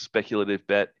more speculative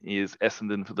bet, is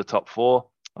Essendon for the top 4.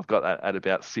 I've got that at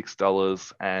about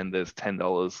 $6, and there's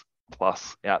 $10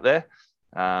 plus out there.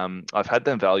 I've had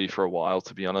them value for a while,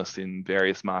 to be honest, in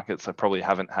various markets. I probably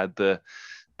haven't had the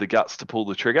guts to pull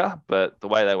the trigger, but the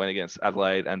way they went against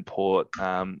Adelaide and Port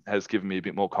has given me a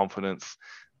bit more confidence.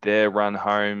 Their run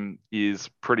home is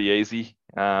pretty easy.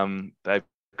 They've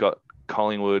got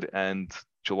Collingwood and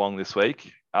Geelong this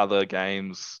week, other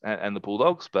games, and the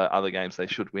Bulldogs, but other games they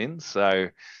should win. So,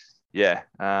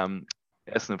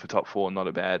 Essendon for top 4, not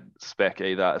a bad spec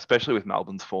either, especially with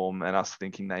Melbourne's form and us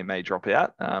thinking they may drop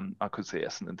out. I could see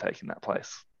Essendon taking that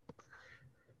place.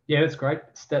 Yeah, that's great.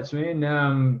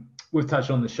 Statsman. We've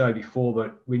touched on the show before,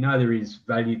 but we know there is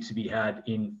value to be had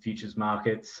in futures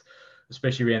markets,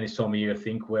 especially around this time of year, I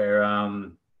think, where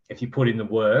if you put in the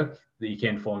work, that you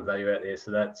can find value out there.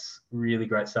 So that's really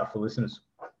great stuff for listeners.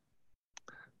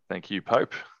 Thank you,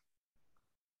 Pope.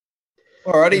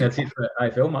 All righty. That's it for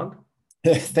AFL, Mug.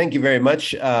 Thank you very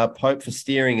much, Pope, for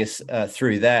steering us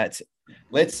through that.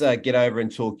 Let's get over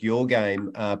and talk your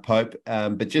game, Pope.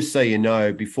 But just so you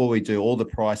know, before we do, all the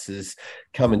prices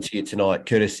coming to you tonight,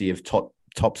 courtesy of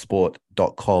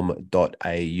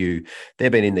topsport.com.au.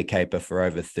 They've been in the caper for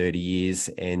over 30 years,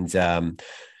 and I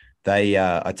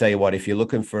tell you what, if you're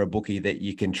looking for a bookie that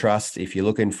you can trust, if you're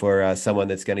looking for someone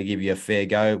that's going to give you a fair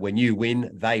go, when you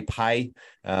win, they pay.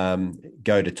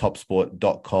 Go to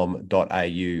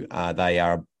topsport.com.au. They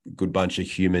are a good bunch of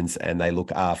humans, and they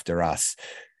look after us.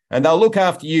 And they'll look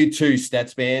after you too,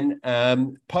 Statsman.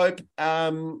 Pope,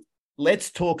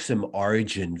 let's talk some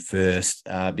Origin first,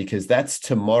 because that's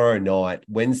tomorrow night,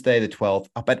 Wednesday the 12th,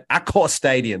 up at Accor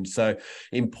Stadium. So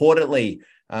importantly,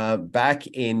 back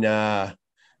in, is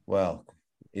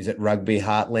it Rugby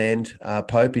Heartland,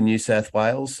 Pope, in New South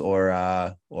Wales, or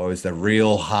is the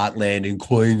real Heartland in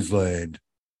Queensland?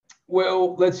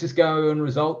 Well, let's just go on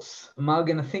results, Mug,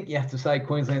 and I think you have to say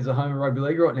Queensland's a home of rugby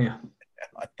league right now.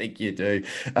 I think you do.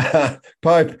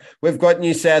 Pope, we've got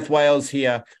New South Wales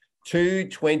here,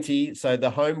 220. So the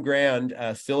home ground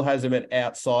still has them at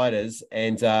outsiders,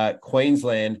 and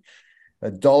Queensland,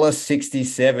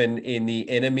 $1.67 in the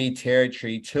enemy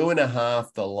territory,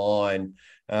 2.5 the line.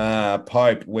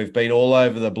 Pope, we've been all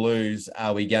over the Blues.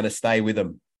 Are we going to stay with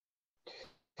them?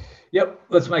 Yep,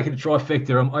 let's make it a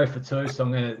trifecta. I'm 0 for 2, so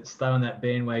I'm going to stay on that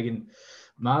bandwagon,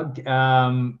 Mug.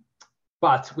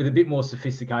 But with a bit more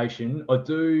sophistication, I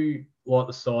do like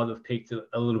the side I've picked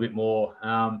a little bit more.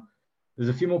 There's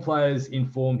a few more players in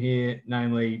form here,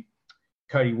 namely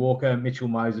Cody Walker, Mitchell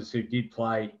Moses, who did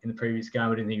play in the previous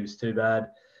game. I didn't think it was too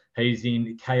bad. He's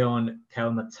in. Keon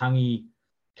Kalmatangi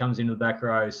comes into the back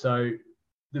row. So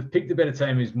they've picked a better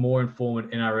team who's more in form at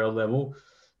NRL level.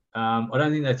 I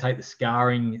don't think they take the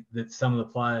scarring that some of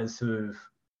the players who have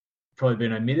probably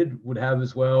been omitted would have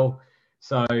as well.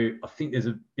 So I think there's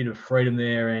a bit of freedom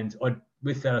there. And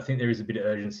with that, I think there is a bit of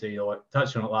urgency. I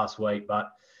touched on it last week,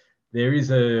 but there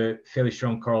is a fairly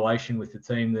strong correlation with the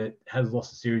team that has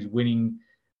lost a series winning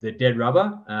the dead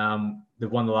rubber.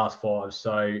 They've won the last 5.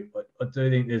 So I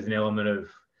do think there's an element of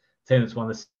team that's won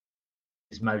this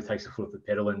maybe takes the foot off the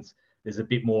pedal, and there's a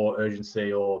bit more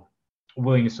urgency or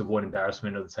willingness to avoid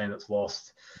embarrassment of the team that's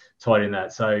lost tied in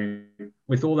that. So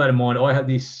with all that in mind, I had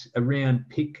this around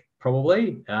pick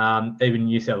probably. Even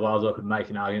New South Wales, I could make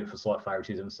an argument for slight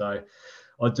favouritism. So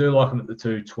I do like them at the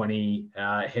 220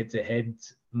 head-to-head,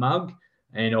 Mug.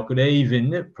 And I could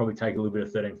even probably take a little bit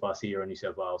of 13 plus here on New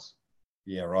South Wales.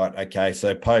 Yeah, right. Okay.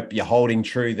 So, Pope, you're holding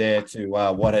true there to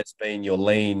what has been your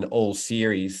lean all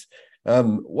series.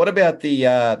 What about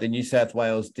the New South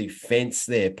Wales defence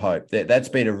there, Pope? That's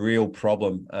been a real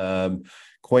problem.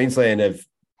 Queensland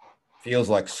feels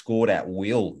like scored at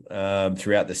will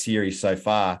throughout the series so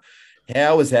far.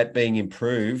 How is that being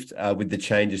improved with the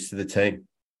changes to the team?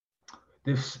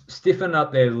 They've stiffened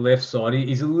up their left side.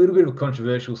 He's a little bit of a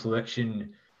controversial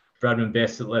selection, Bradman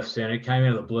Best at left centre. It came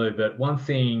out of the blue, but one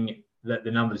thing that the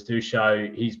numbers do show,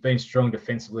 he's been strong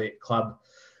defensively at club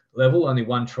level. Only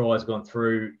one try has gone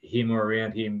through him or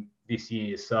around him this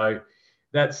year. So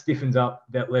that stiffens up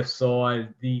that left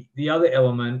side. The other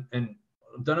element, and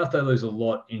I don't know if they lose a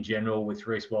lot in general with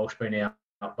Reece Walsh being out,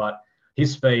 but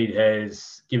his speed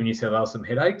has given New South Wales some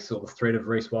headaches, or the threat of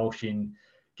Reece Walsh in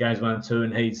games 1 and 2,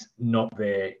 and he's not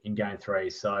there in game 3.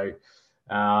 So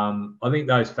I think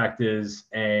those factors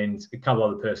and a couple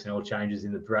other personnel changes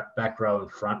in the back row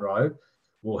and front row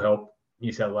will help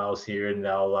New South Wales here, and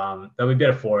they'll be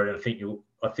better for it. And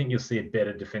I think you'll see a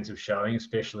better defensive showing,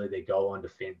 especially their goal line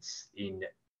defence in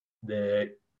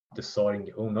the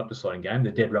not deciding game,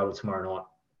 the dead rubber tomorrow night.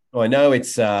 I know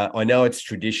it's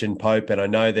tradition, Pope, and I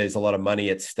know there's a lot of money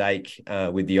at stake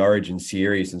with the Origin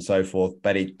series and so forth.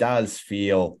 But it does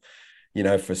feel,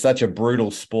 for such a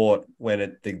brutal sport,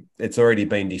 when it's already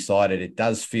been decided, it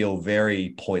does feel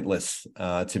very pointless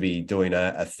to be doing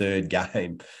a third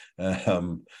game.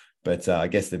 But I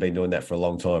guess they've been doing that for a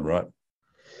long time, right?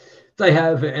 They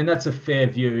have, and that's a fair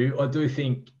view. I do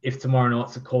think if tomorrow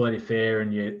night's a quality affair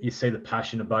and you see the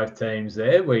passion of both teams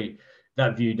there,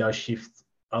 that view does shift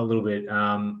a little bit.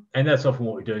 And that's often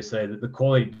what we do see, that the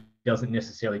quality doesn't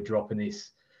necessarily drop in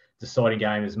this deciding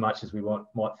game as much as we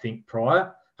might think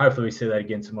prior. Hopefully we see that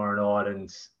again tomorrow night,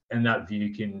 and that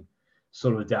view can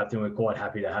sort of adapt, and we're quite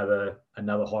happy to have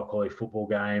another high-quality football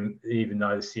game, even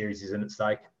though the series isn't at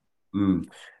stake.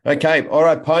 Okay. All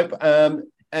right, Pope.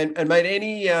 And mate,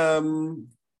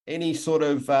 any sort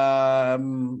of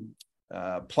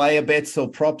player bets or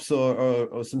props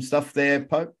or some stuff there,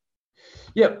 Pope?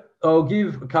 Yep. I'll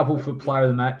give a couple for player of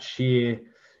the match here,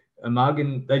 Mug,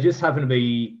 and they just happen to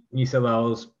be New South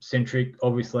Wales centric.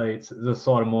 Obviously, it's the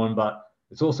side I'm on, but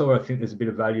it's also where I think there's a bit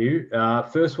of value.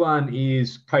 First one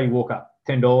is Cody Walker,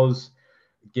 $10.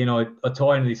 Again, I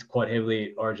tie into this quite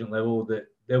heavily at Origin level, that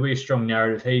there'll be a strong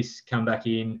narrative. He's come back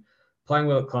in, playing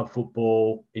well at club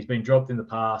football. He's been dropped in the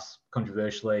past,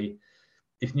 controversially.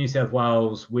 If New South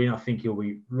Wales win, I think he'll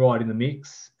be right in the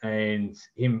mix, and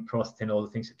him price $10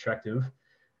 I think is attractive.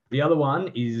 The other one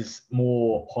is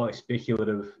more highly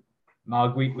speculative.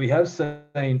 Mark, we have seen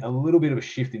a little bit of a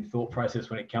shift in thought process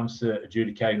when it comes to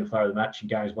adjudicating the player of the match in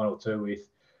games 1 or 2,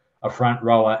 with a front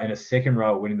rower and a second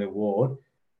rower winning the award.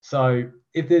 So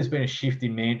if there's been a shift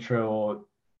in mantra or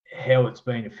how it's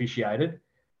been officiated,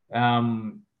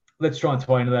 let's try and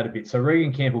tie into that a bit. So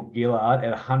Regan Campbell-Gillard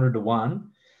at 100-1.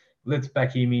 Let's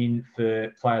back him in for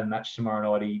player of the match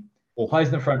tomorrow night. He plays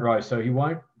in the front row, so he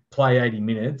won't play 80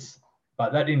 minutes.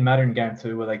 But that didn't matter in game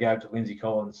 2 where they gave it to Lindsay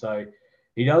Collins. So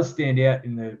he does stand out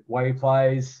in the way he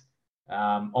plays.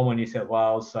 I'm on New South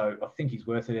Wales, so I think he's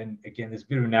worth it. And again, there's a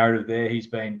bit of a narrative there. He's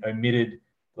been omitted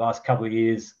the last couple of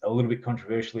years, a little bit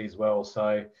controversially as well.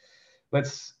 So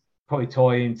let's probably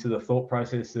tie into the thought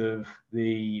process of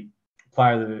the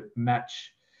player of the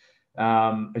match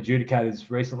adjudicators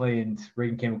recently, and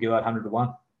Regan Campbell-Gillard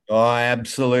 100-1. I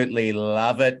absolutely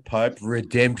love it, Pope.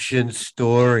 Redemption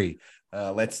story.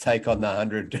 Let's take on the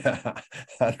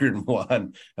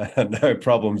 101. No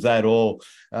problems at all.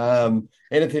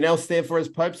 Anything else there for us,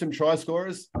 Pope? Some try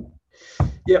scorers?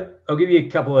 Yep. I'll give you a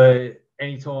couple of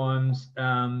anytimes.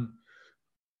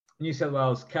 New South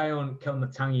Wales, Keon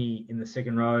Kalmatangi in the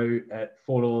second row at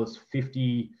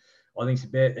 $4.50. I think it's a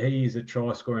bet. He is a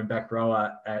try scoring back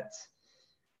rower at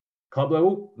club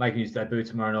level, making his debut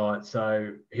tomorrow night.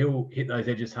 So he'll hit those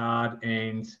edges hard,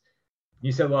 and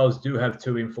New South Wales do have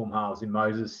 2 informed halves in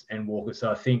Moses and Walker,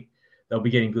 so I think they'll be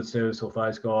getting good service off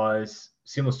those guys.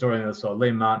 Similar story on the other side.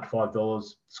 Liam Martin,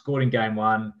 $5, scored in game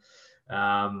 1.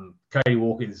 Cody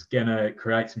Walker is going to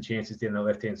create some chances down the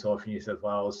left-hand side for New South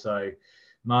Wales. So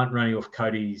Martin running off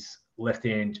Cody's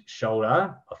left-hand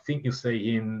shoulder, I think you'll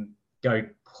see him go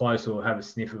close or have a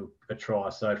sniff of a try.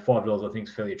 So $5 I think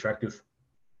is fairly attractive.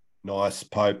 Nice,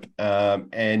 Pope.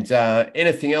 And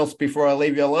anything else before I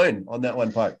leave you alone on that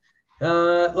one, Pope?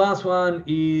 Last one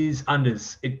is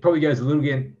unders. It probably goes a little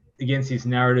against his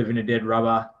narrative in a dead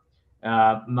rubber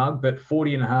mug, but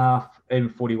 40.5, even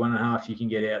 41.5 you can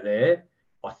get out there.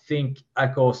 I think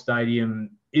Accor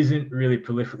Stadium isn't really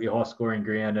prolifically high scoring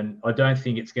ground, and I don't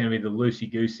think it's going to be the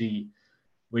loosey-goosey,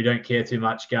 we don't care too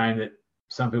much game that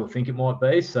some people think it might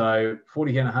be. So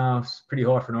 40.5 is pretty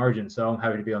high for an Origin, so I'm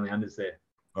happy to be on the unders there.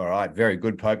 All right, very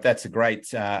good, Pope. That's a great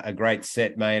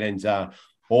set, mate, and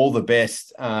all the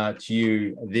best to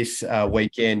you this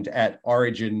weekend at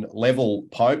Origin level,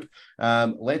 Pope.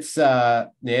 Let's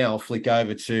now flick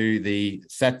over to the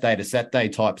Saturday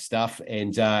type stuff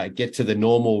and get to the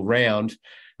normal round.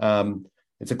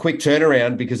 It's a quick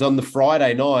turnaround because on the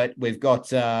Friday night, we've got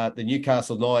the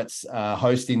Newcastle Knights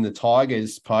hosting the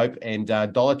Tigers, Pope, and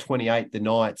 $1.28 the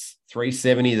Knights,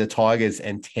 $3.70 the Tigers,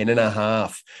 and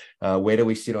 10.5. Where do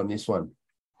we sit on this one?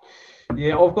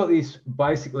 Yeah, I've got this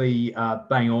basically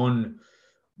bang on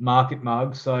market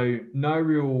mug, so no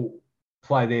real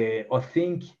play there. I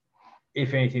think,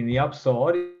 if anything, the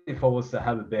upside, if I was to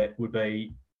have a bet, would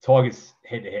be Tigers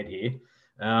head-to-head here.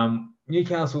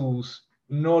 Newcastle's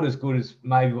not as good as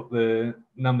maybe what the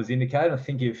numbers indicate. I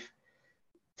think if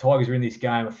Tigers are in this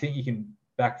game, I think you can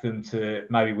back them to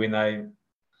maybe win. They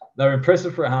were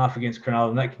impressive for a half against Cronulla,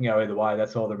 and that can go either way.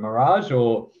 That's either a mirage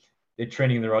or they're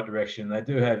trending in the right direction. They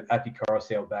do have Api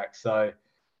Coruscant back. So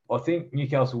I think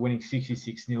Newcastle winning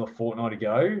 66-0 a fortnight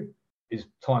ago is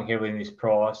tying heavily in this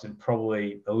price and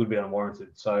probably a little bit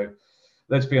unwarranted. So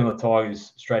let's be on the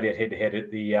Tigers straight out head-to-head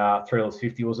at the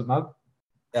 $3.50, was it, Mug?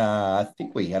 I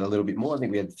think we had a little bit more. I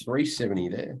think we had 370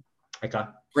 there. Okay.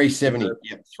 370.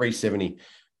 Yep, 370.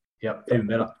 Yep, even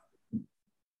better.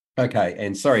 Okay,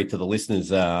 and sorry to the listeners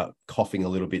coughing a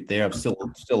little bit there. I'm still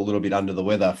a little bit under the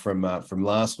weather from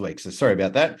last week, so sorry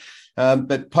about that.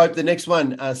 But Pope, the next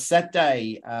one,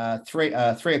 Saturday, 3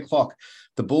 o'clock.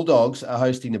 The Bulldogs are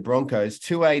hosting the Broncos,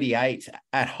 $2.88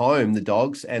 at home. The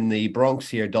Dogs and the Bronx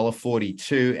here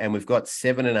 $1.42, and we've got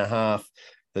 7.5.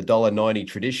 The $1.90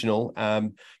 traditional.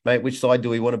 Mate, which side do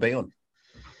we want to be on?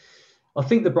 I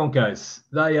think the Broncos.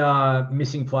 They are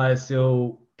missing players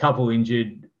still, couple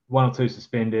injured, 1 or 2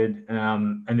 suspended,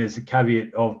 and there's a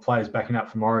caveat of players backing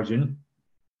up from Origin.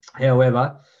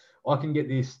 However, I can get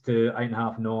this to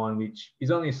 8.5, 9, which is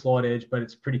only a slight edge, but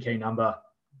it's a pretty key number,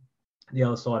 the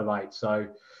other side of 8. So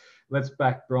let's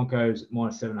back Broncos at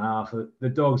 -7.5. The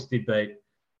Dogs did beat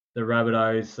the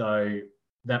Rabbitohs, so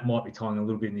that might be tying a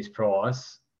little bit in this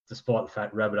price, despite the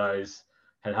fact Rabbitohs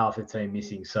had half their team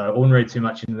missing. So I wouldn't read too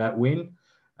much into that win,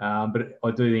 but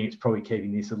I do think it's probably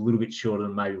keeping this a little bit shorter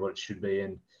than maybe what it should be.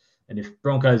 And if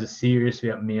Broncos are serious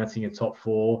about mounting a top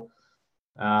 4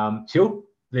 tilt,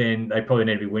 then they probably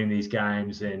need to be winning these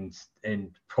games and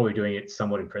probably doing it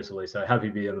somewhat impressively. So happy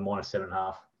to be on the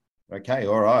 -7.5. Okay,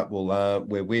 all right. Well,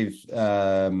 we're with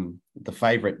the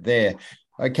favourite there.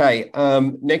 Okay,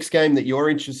 next game that you're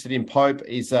interested in, Pope,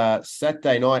 is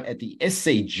Saturday night at the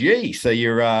SCG. So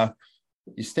you're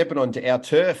stepping onto our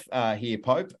turf here,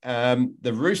 Pope.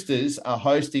 The Roosters are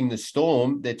hosting the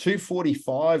Storm. They're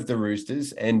 $2.45, the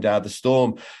Roosters, and the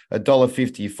Storm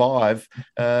 $1.55,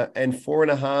 and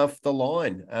 4.5 the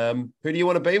line. Who do you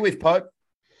want to be with, Pope?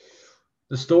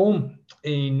 The Storm,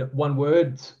 in one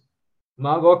word,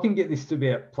 Margo, I can get this to be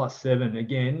at +7.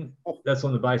 Again, that's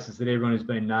on the basis that everyone who's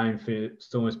been named for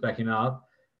Storm is backing up.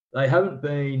 They haven't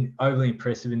been overly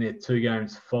impressive in their 2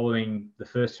 games following the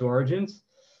first 2 Origins.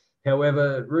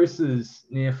 However, Roosters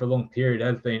now for a long period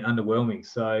have been underwhelming.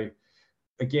 So,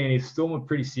 again, if Storm are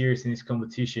pretty serious in this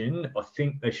competition, I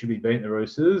think they should be beating the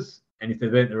Roosters. And if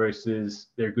they're beating the Roosters,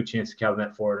 they're a good chance to cover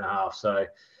that 4.5. So,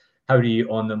 happy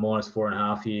on the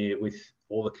 -4.5 here with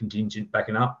all the contingent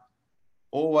backing up.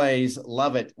 Always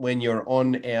love it when you're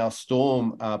on our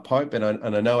Storm, Pope, and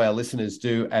I know our listeners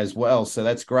do as well. So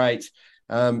that's great.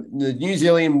 The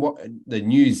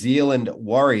New Zealand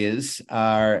Warriors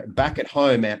are back at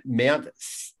home at Mount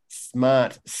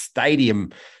Smart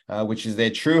Stadium, which is their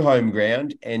true home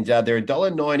ground, and they're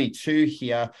 $1.92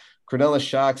 here. Cronulla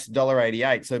Sharks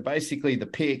 $1.88. So basically, the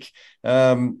pick,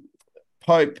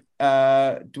 Pope.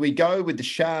 Do we go with the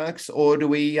Sharks or do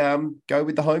we go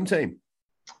with the home team?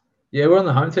 Yeah, we're on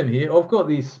the home team here. I've got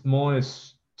this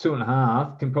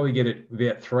 -2.5. Can probably get it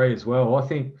about 3 as well. I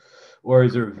think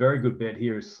Warriors are a very good bet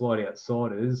here as slight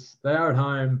outsiders. They are at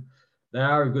home. They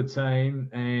are a good team.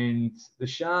 And the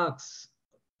Sharks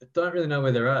don't really know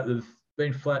where they're at. They've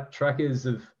been flat trackers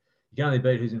of you can only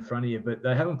beat who's in front of you, but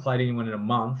they haven't played anyone in a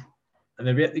month. And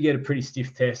they're about to get a pretty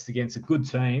stiff test against a good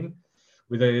team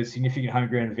with a significant home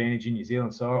ground advantage in New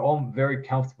Zealand. So I'm very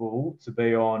comfortable to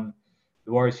be on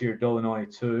the Warriors here at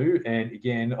 $1.92. And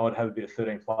again, I'd have a bit of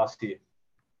 13+ here.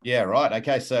 Yeah, right.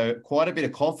 Okay, so quite a bit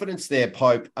of confidence there,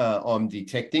 Pope, I'm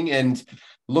detecting. And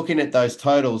looking at those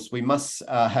totals, we must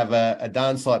have a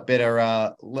darn sight better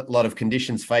lot of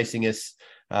conditions facing us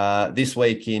this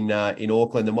week in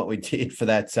Auckland than what we did for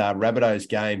that Rabbitohs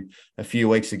game a few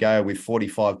weeks ago with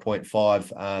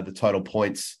 45.5, the total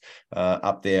points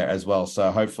up there as well.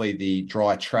 So hopefully the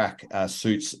dry track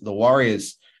suits the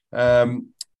Warriors.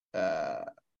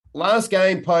 Last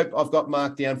game, Pope, I've got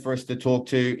marked down for us to talk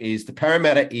to is the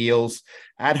Parramatta Eels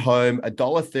at home,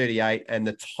 $1.38, and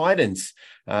the Titans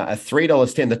are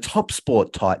 $3.10. The Top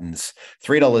Sport Titans,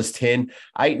 $3.10,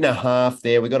 8.5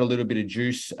 there. We got a little bit of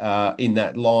juice in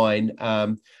that line.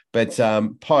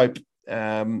 Pope,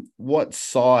 what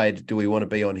side do we want to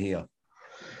be on here?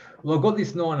 Well, I've got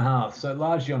this 9.5, so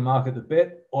largely on market. The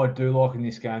bet I do like in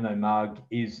this game, though, Marg,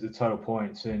 is the total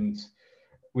points. And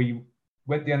we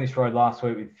went down this road last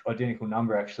week with identical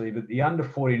number, actually, but the under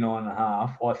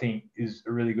 49.5, I think, is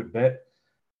a really good bet.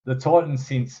 The Titans,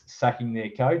 since sacking their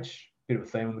coach, bit of a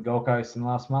theme on the Gold Coast in the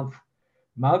last month,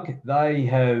 Mug, they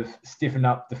have stiffened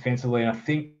up defensively, and I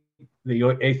think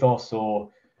the ethos or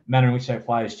manner in which they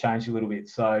play has changed a little bit.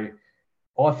 So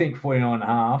I think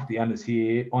 49.5, the unders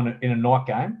here in a night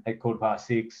game at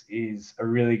 6:15 is a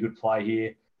really good play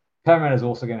here. Parramatta is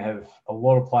also going to have a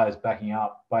lot of players backing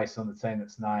up based on the team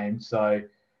that's named. So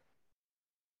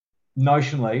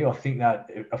notionally, I think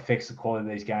that affects the quality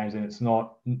of these games, and it's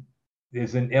not.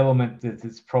 There's an element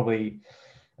that's probably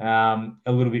a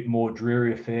little bit more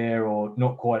dreary affair or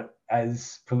not quite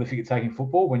as prolific at taking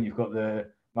football when you've got the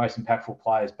most impactful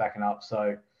players backing up.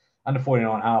 So under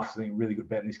 49.5 is I think a really good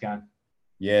bet in this game.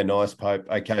 Yeah, nice, Pope.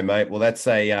 Okay, mate. Well, that's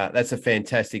a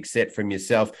fantastic set from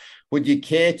yourself. Would you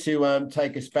care to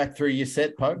take us back through your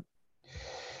set, Pope?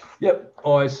 Yep,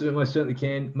 I certainly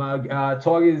can, Mug.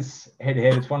 Tigers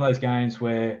head-to-head, it's one of those games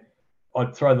where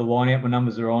I'd throw the line out, my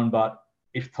numbers are on, but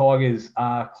if Tigers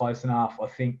are close enough, I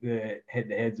think the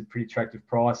head-to-head's a pretty attractive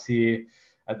price here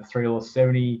at the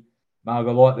 $3.70. Mug,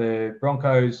 I like the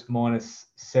Broncos minus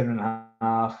 7.5.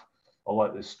 I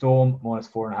like the Storm minus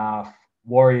 4.5.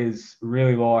 Warriors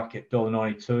really like at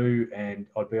 $1.92, and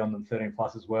I'd be on them 13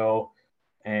 plus as well.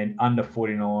 And under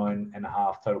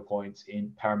 49.5 total points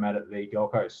in Parramatta v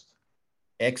Gold Coast.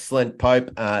 Excellent,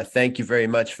 Pope. Thank you very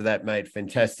much for that, mate.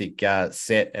 Fantastic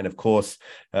set. And of course,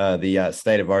 the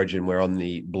State of Origin, we're on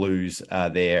the Blues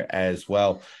there as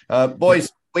well.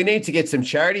 Boys, we need to get some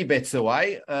charity bets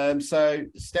away. So,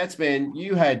 Statsman,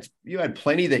 you had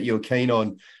plenty that you were keen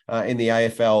on in the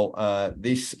AFL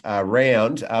this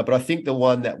round, but I think the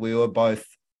one that we were both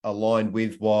aligned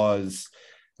with was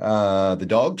the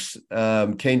Dogs.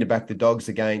 Keen to back the Dogs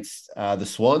against the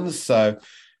Swans. So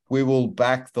we will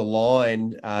back the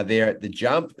line there at the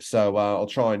jump. So I'll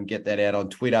try and get that out on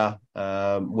Twitter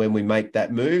when we make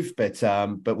that move. But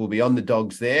we'll be on the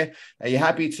Dogs there. Are you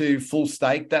happy to full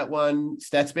stake that one,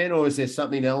 Statsman, or is there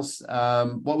something else?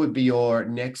 What would be your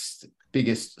next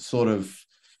biggest sort of?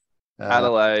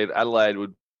 Adelaide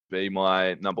would be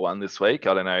my number one this week.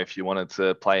 I don't know if you wanted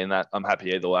to play in that. I'm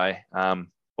happy either way.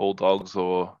 All Dogs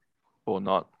or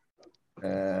not.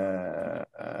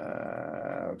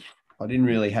 I didn't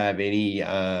really have any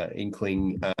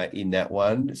inkling in that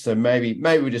one. So maybe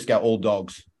we just go all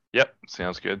Dogs. Yep,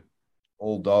 sounds good.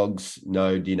 All Dogs,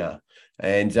 no dinner.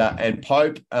 And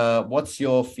Pope, what's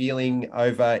your feeling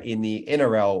over in the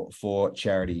NRL for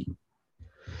charity?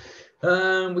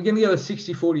 We're going to go a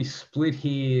 60-40 split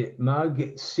here, Mug.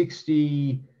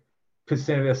 60%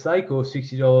 of our stake, or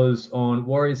 $60 on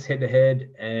Warriors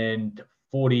head-to-head, and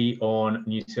 40 on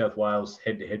New South Wales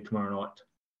head-to-head tomorrow night.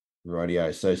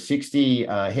 Rightio. So 60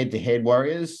 head-to-head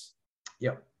Warriors.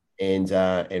 Yep.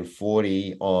 And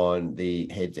 40 on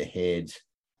the head-to-head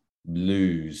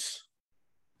Blues.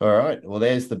 All right. Well,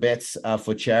 there's the bets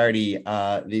for charity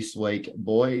this week,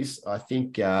 boys. I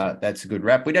think that's a good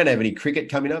wrap. We don't have any cricket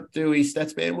coming up, do we,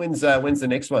 Statsman? When's the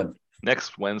next one?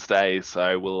 Next Wednesday.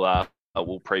 So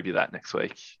we'll preview that next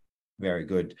week. Very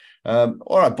good. All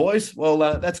right, boys. Well,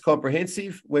 that's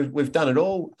comprehensive. We've done it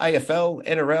all. AFL,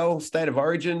 NRL, State of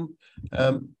Origin.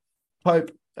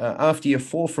 Pope, after your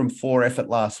 4 from 4 effort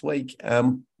last week,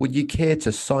 would you care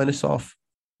to sign us off?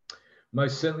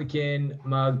 Most certainly can,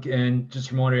 Mug. And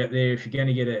just a reminder out there, if you're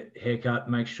going to get a haircut,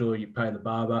 make sure you pay the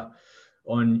barber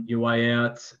on your way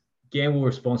out. Gamble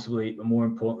responsibly, but more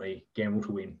importantly, gamble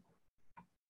to win.